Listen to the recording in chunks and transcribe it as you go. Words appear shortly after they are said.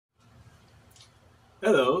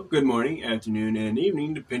Hello, good morning, afternoon, and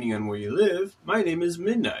evening, depending on where you live. My name is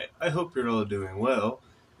Midnight. I hope you're all doing well.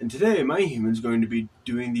 And today, my human's going to be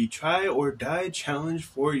doing the Try or Die challenge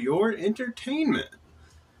for your entertainment.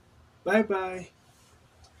 Bye-bye.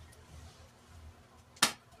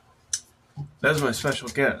 That's my special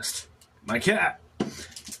guest, my cat.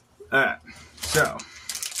 Alright, so,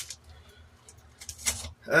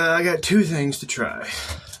 I got two things to try.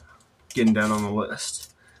 Getting down on the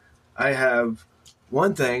list. I have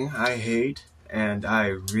one thing I hate, and I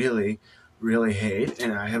really, really hate,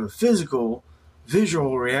 and I have a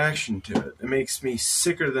visual reaction to it. It makes me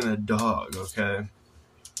sicker than a dog, okay?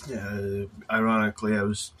 Ironically, I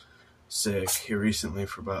was sick here recently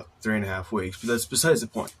for about 3.5 weeks, but that's besides the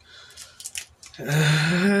point.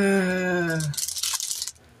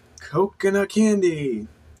 Coconut candy.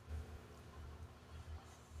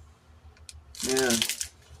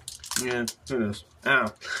 Yeah, who knows?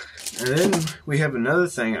 Ow. And then we have another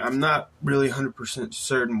thing. I'm not really 100%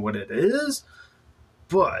 certain what it is,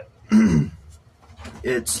 but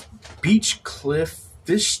it's Beach Cliff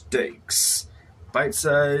fish steaks.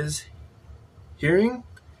 Bite-size herring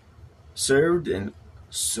served in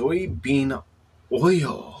soybean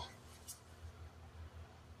oil.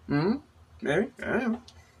 Maybe? I don't know.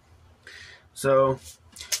 So,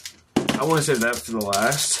 I want to save that for the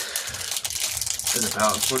last. As a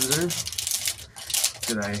palate cleanser,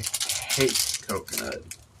 because I hate coconut.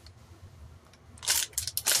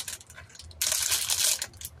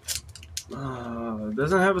 It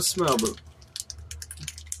doesn't have a smell, but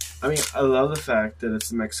I mean, I love the fact that it's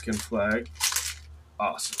the Mexican flag.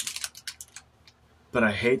 Awesome. But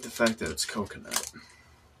I hate the fact that it's coconut.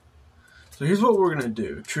 So here's what we're going to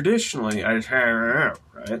do. Traditionally, I just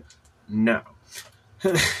right? No.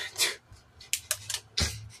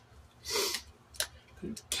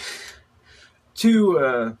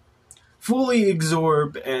 To fully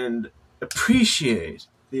absorb and appreciate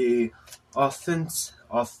the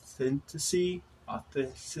authenticity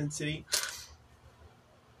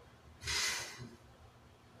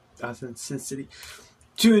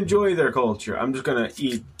to enjoy their culture. I'm just gonna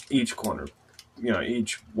eat each corner,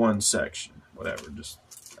 each one section, whatever. Just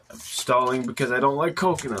I'm stalling because I don't like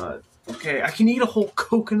coconut. Okay, I can eat a whole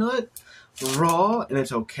coconut raw and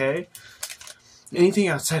it's okay. Anything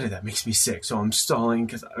outside of that makes me sick, so I'm stalling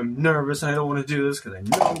because I'm nervous and I don't want to do this because I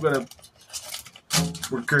know I'm going to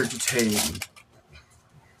regurgitate.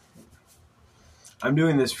 I'm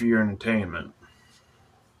doing this for your entertainment.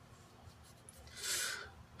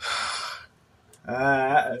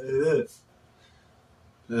 I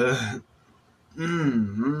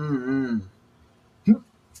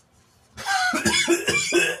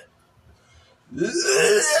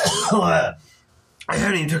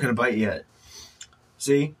haven't even taken a bite yet.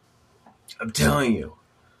 See? I'm telling you.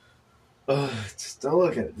 Just don't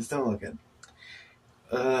look at it. Just don't look at it.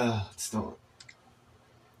 Just don't.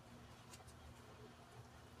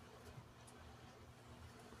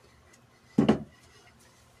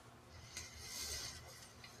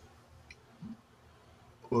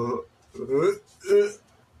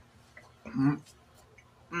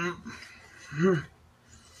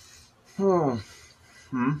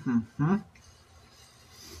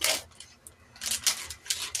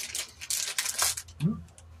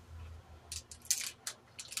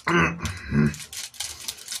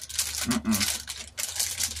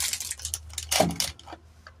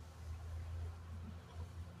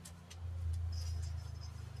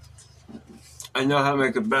 I know how to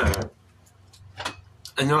make it better.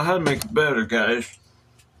 I know how to make it better, guys.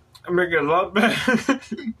 I make it a lot better.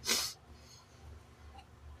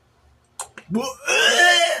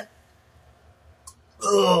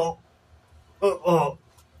 Oh.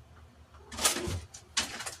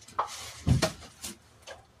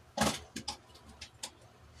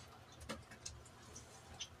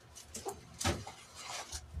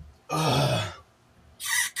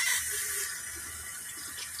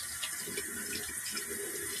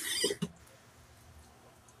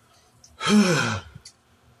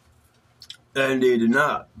 And he did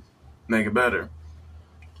not make it better.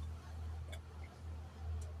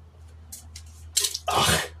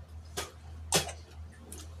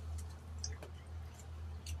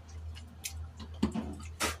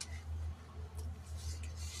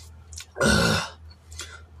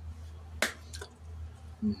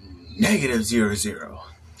 Negative 0.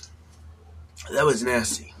 That was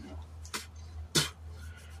nasty.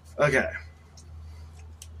 Okay.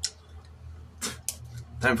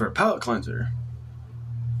 Time for a palate cleanser.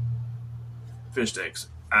 Fish steaks.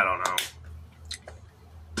 I don't know.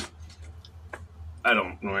 I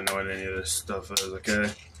don't really know what any of this stuff is,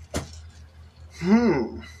 okay?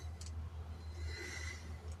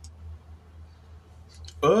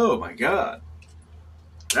 Oh my god.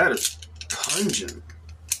 That is pungent.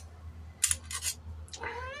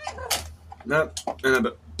 Not in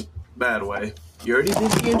a bad way. You already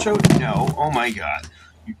did the intro. No. Oh my god.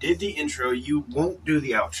 You did the intro. You won't do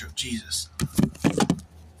the outro. Jesus.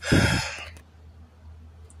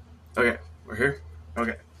 Okay. We're here?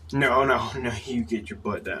 Okay. No. You get your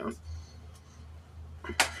butt down.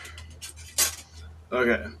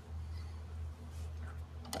 Okay.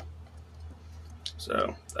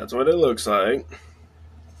 So, that's what it looks like.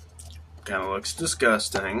 Kind of looks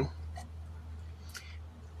disgusting.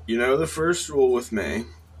 You know the first rule with me.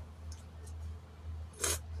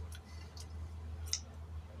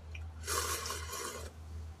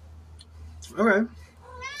 Okay.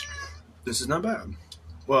 This is not bad.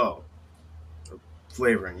 Well,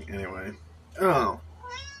 flavoring anyway. Oh.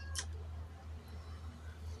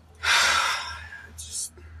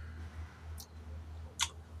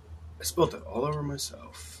 I spilled it all over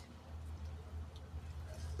myself.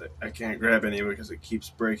 I can't grab any because it keeps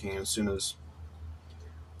breaking as soon as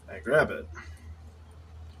I grab it.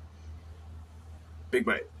 Big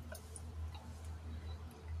bite.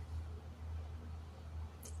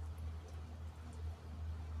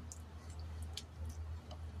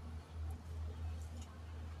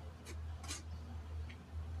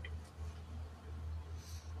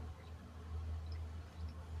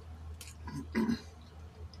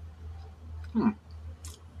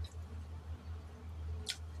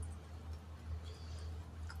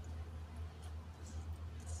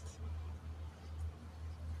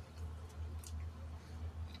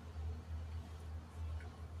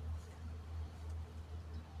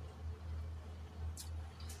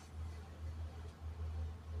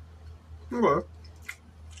 Okay.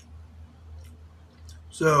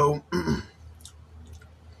 So,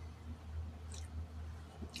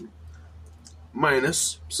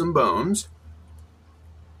 minus some bones.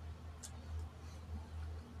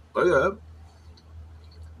 Like that.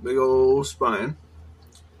 Big old spine.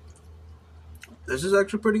 This is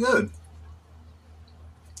actually pretty good.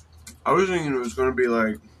 I was thinking it was going to be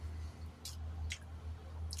like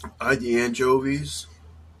the anchovies.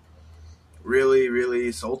 Really, really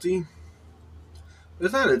salty. But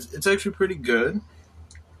it's not. It's actually pretty good.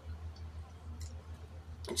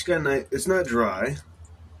 It's got nice. It's not dry.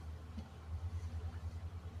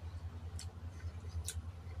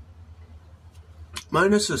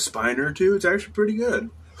 Minus a spine or two, it's actually pretty good.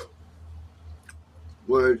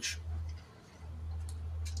 Which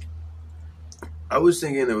I was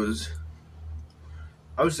thinking it was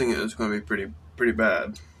going to be pretty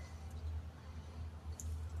bad.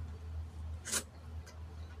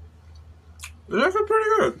 It's actually pretty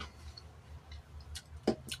good.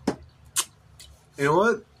 You know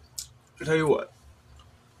what? I'll tell you what.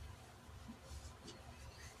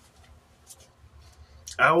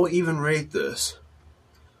 I will even rate this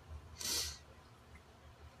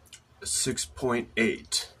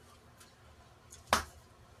 6.8.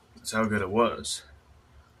 That's how good it was.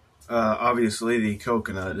 Obviously, the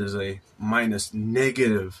coconut is a minus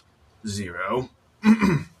negative 0.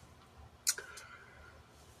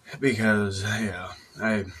 Because, yeah,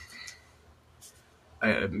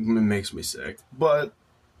 it makes me sick. But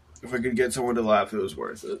if I could get someone to laugh, it was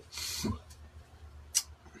worth it.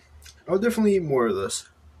 I'll definitely eat more of this.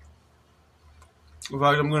 In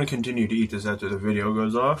fact, I'm going to continue to eat this after the video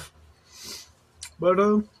goes off. But,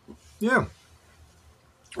 yeah.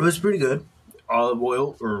 It was pretty good. Olive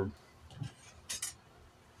oil, or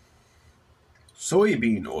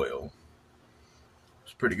soybean oil.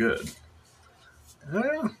 It's pretty good.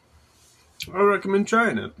 Yeah. I recommend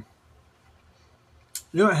trying it.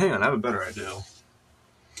 You know what, hang on, I have a better idea.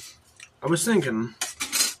 I was thinking,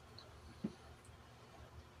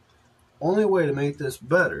 only way to make this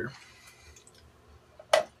better,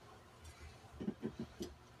 to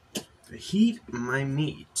heat my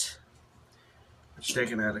meat. Which,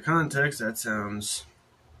 taken out of context, that sounds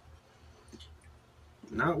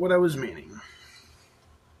not what I was meaning.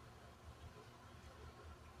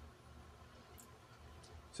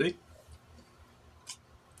 See?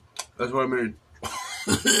 That's what I mean.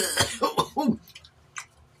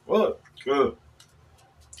 What?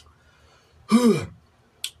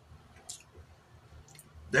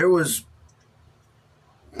 There was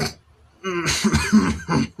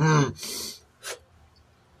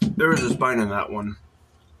a spine in that one.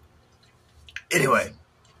 Anyway,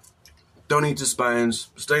 don't eat the spines.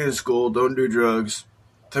 Stay in school. Don't do drugs.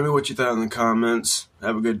 Tell me what you thought in the comments.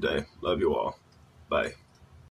 Have a good day. Love you all. Bye.